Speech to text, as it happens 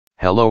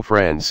Hello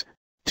friends,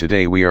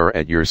 today we are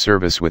at your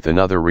service with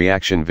another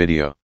reaction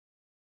video.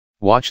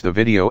 Watch the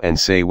video and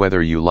say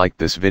whether you like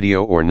this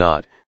video or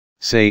not.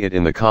 Say it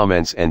in the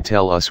comments and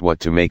tell us what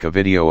to make a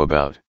video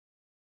about.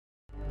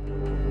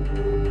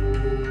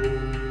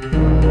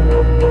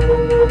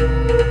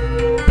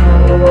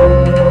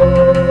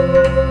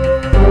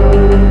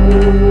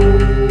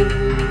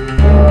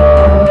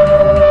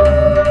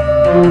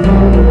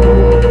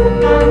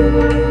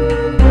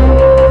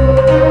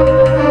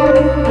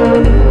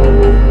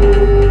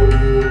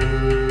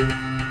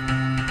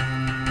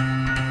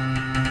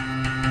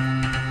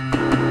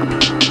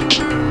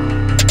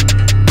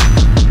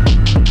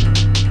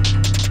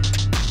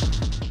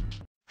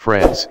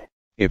 Friends,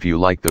 if you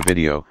like the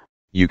video,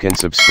 you can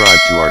subscribe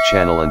to our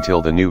channel until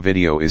the new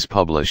video is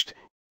published.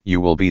 You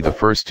will be the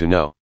first to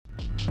know.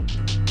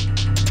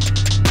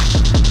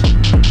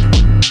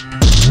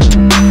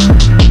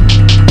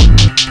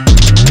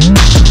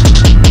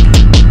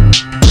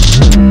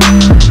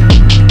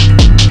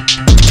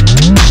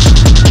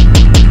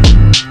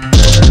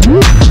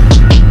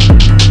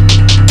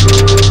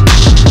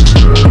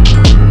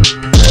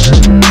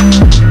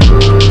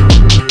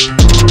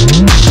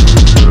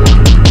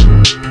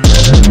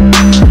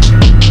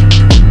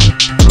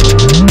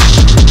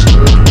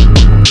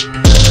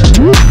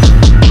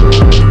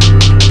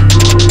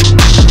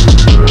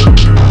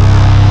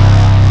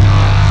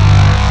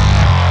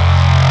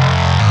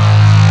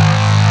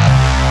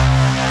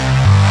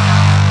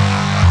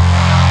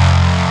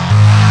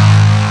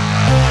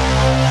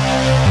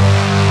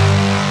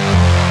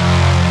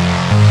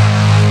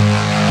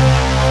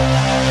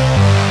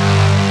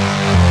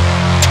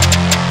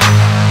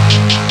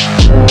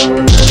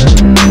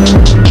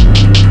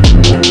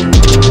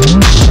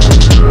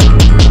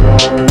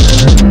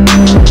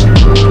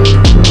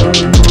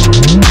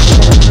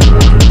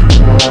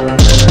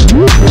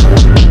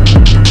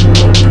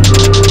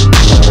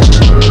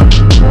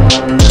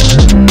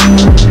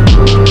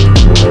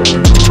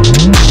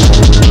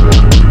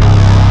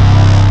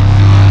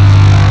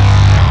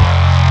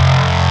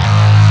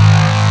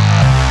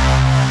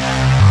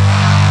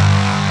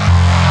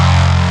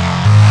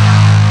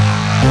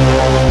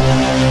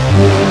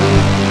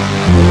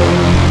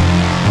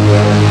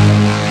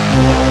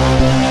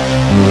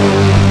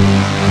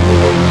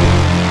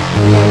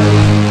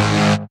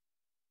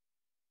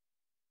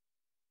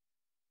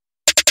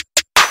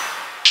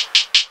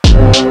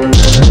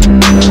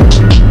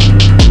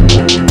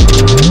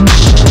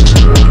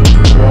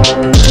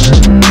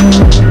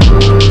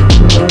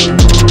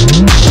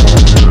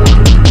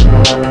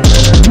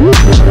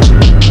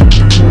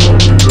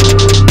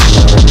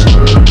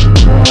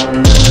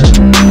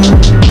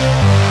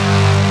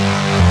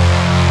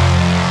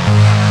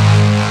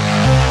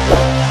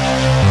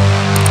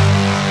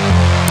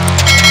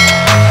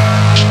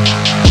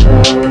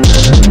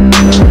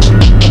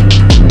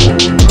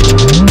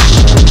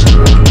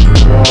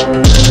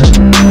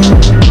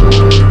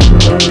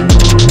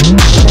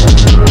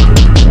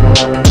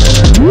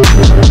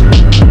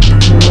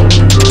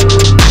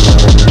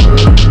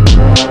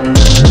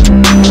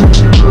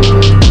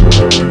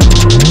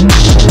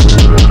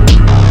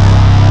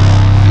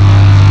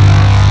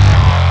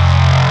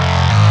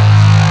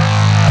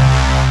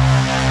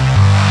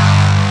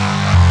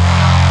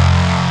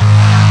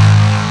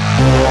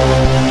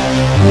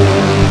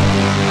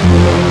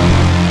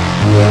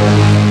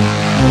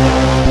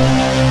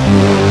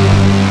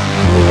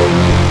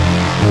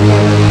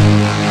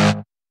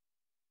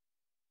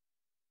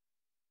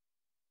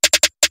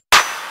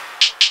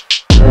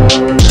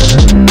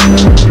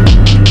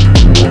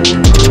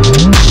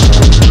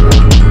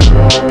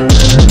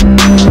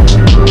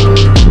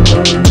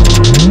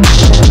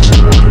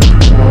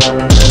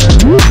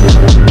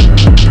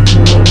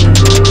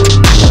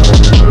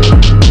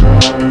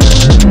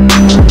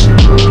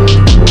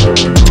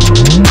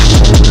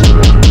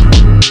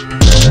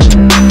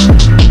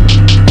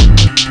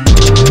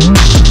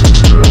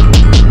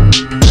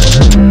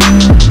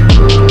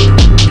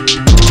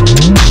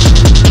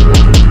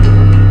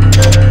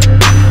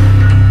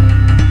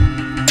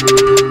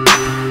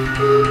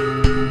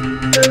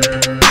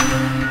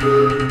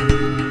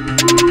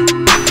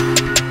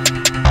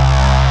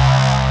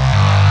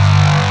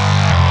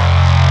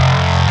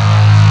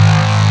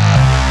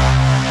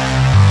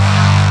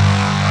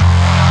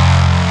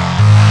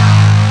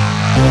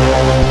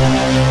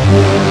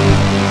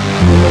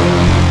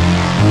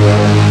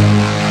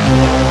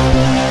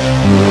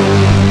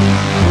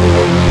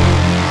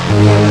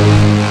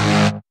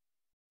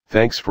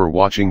 Thanks for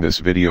watching this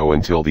video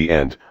until the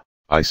end.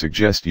 I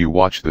suggest you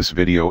watch this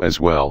video as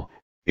well.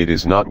 It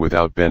is not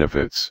without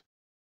benefits.